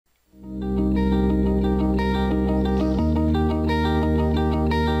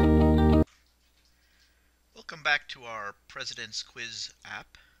our President's Quiz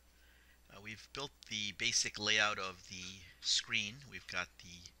app. We've built the basic layout of the screen. We've got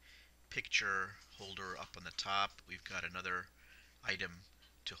the picture holder up on the top. We've got another item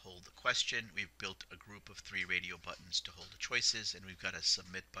to hold the question. We've built a group of 3 radio buttons to hold the choices, and we've got a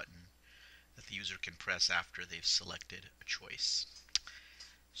submit button that the user can press after they've selected a choice.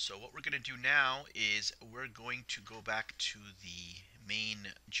 So what we're going to do now is we're going to go back to the main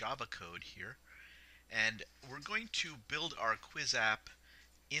Java code here, and we're going to build our quiz app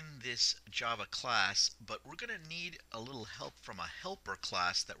in this Java class, but we're going to need a little help from a helper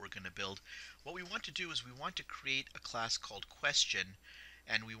class that we're going to build. What we want to do is we want to create a class called question,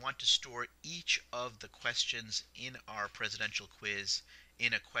 and we want to store each of the questions in our presidential quiz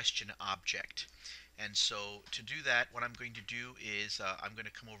in a question object. And so to do that, what I'm going to do is I'm going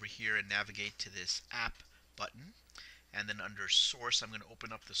to come over here and navigate to this app button, and then under source I'm going to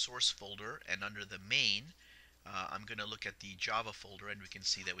open up the source folder, and under the main I'm going to look at the Java folder, and we can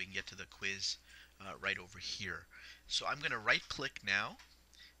see that we can get to the quiz right over here. So I'm going to right click now,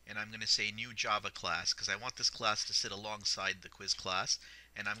 and I'm going to say new Java class, because I want this class to sit alongside the quiz class,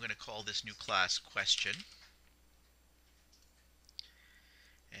 and I'm going to call this new class question.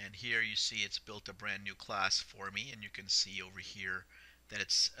 And here you see it's built a brand new class for me, and you can see over here that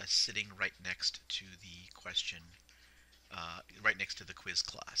it's sitting right next to the question, right next to the quiz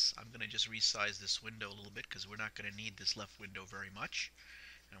class. I'm going to just resize this window a little bit because we're not going to need this left window very much.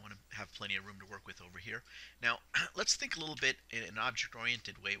 And I want to have plenty of room to work with over here. Now, let's think a little bit in an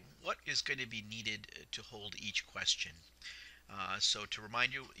object-oriented way. What is going to be needed to hold each question? So to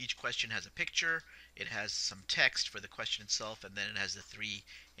remind you, each question has a picture, it has some text for the question itself, and then it has the 3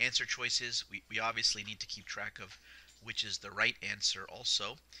 answer choices. We obviously need to keep track of which is the right answer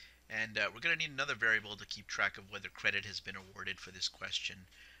also. And we're going to need another variable to keep track of whether credit has been awarded for this question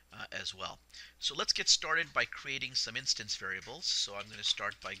as well. So let's get started by creating some instance variables. So I'm going to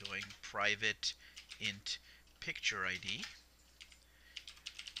start by going private int picture ID.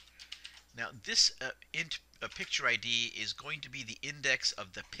 Now this int picture ID is going to be the index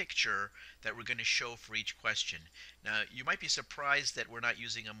of the picture that we're going to show for each question. Now you might be surprised that we're not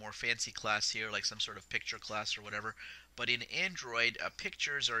using a more fancy class here, like some sort of picture class or whatever, but in Android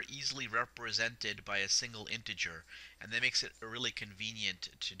pictures are easily represented by a single integer, and that makes it really convenient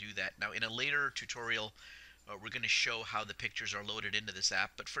to do that. Now in a later tutorial we're going to show how the pictures are loaded into this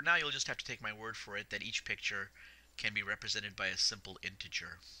app, but for now you'll just have to take my word for it that each picture can be represented by a simple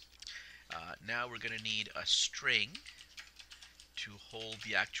integer. Now we're going to need a string to hold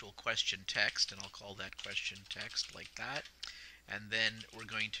the actual question text, and I'll call that question text like that. And then we're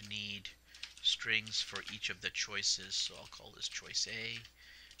going to need strings for each of the choices, so I'll call this choice A,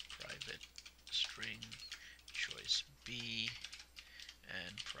 private string choice B,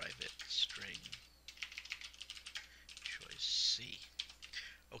 and private string choice C.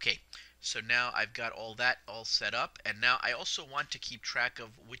 Okay. So now I've got all that all set up, and now I also want to keep track of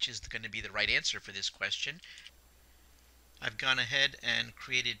which is going to be the right answer for this question. I've gone ahead and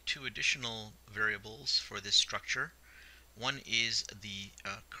created 2 additional variables for this structure. One is the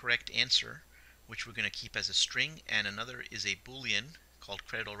correct answer, which we're going to keep as a string, and another is a boolean called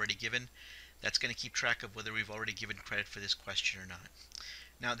credit already given that's going to keep track of whether we've already given credit for this question or not.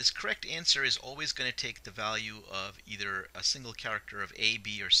 Now this correct answer is always going to take the value of either a single character of A,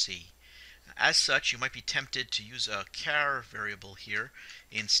 B, or C. As such, you might be tempted to use a char variable here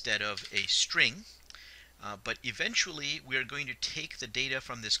instead of a string, but eventually we are going to take the data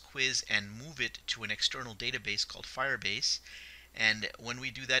from this quiz and move it to an external database called Firebase. And when we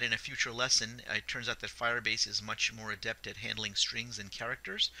do that in a future lesson, it turns out that Firebase is much more adept at handling strings and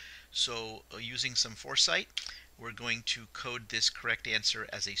characters. So using some foresight, we're going to code this correct answer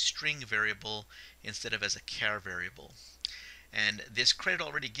as a string variable instead of as a char variable. And this credit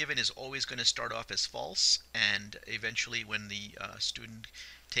already given is always going to start off as false, and eventually when the student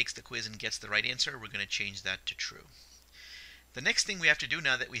takes the quiz and gets the right answer, we're going to change that to true. The next thing we have to do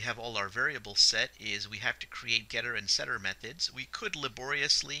now that we have all our variables set is we have to create getter and setter methods. We could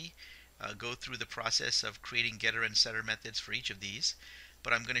laboriously go through the process of creating getter and setter methods for each of these,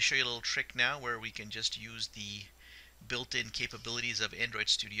 but I'm going to show you a little trick now where we can just use the built-in capabilities of Android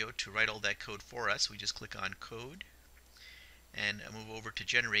Studio to write all that code for us. We just click on Code and move over to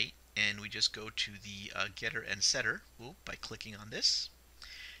Generate, and we just go to the getter and setter by clicking on this.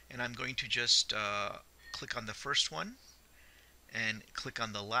 And I'm going to just click on the first one and click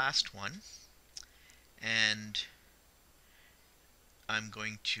on the last one, and I'm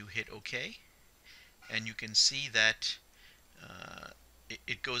going to hit OK, and you can see that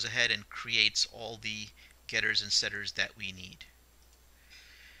it goes ahead and creates all the getters and setters that we need.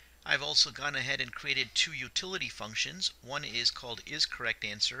 I've also gone ahead and created two utility functions. One is called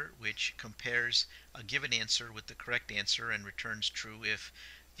isCorrectAnswer, which compares a given answer with the correct answer and returns true if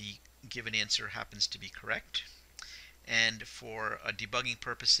the given answer happens to be correct. And for debugging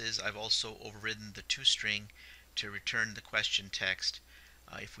purposes, I've also overridden the toString to return the question text.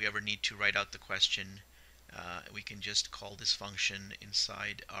 If we ever need to write out the question, we can just call this function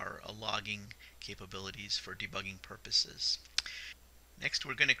inside our logging capabilities for debugging purposes. Next,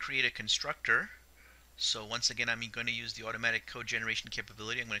 we're going to create a constructor. So once again, I'm going to use the automatic code generation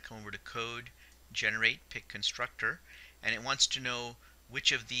capability. I'm going to come over to Code, Generate, pick Constructor, and it wants to know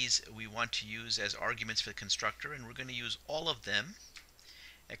which of these we want to use as arguments for the constructor, and we're going to use all of them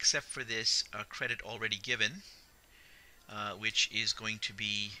except for this credit already given, which is going to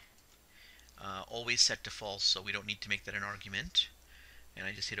be always set to false, so we don't need to make that an argument. And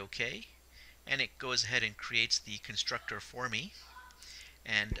I just hit OK, and it goes ahead and creates the constructor for me.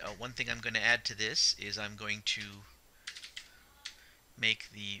 And one thing I'm going to add to this is I'm going to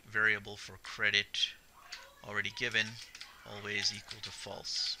make the variable for credit already given always equal to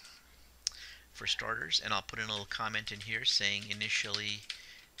false for starters. And I'll put in a little comment in here saying initially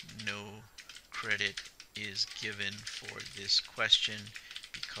no credit is given for this question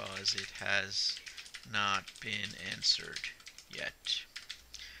because it has not been answered yet.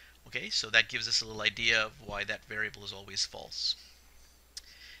 Okay, so that gives us a little idea of why that variable is always false.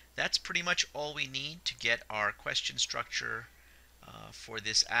 That's pretty much all we need to get our question structure for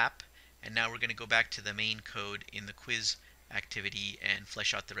this app. And now we're going to go back to the main code in the quiz activity and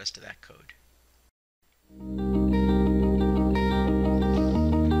flesh out the rest of that code.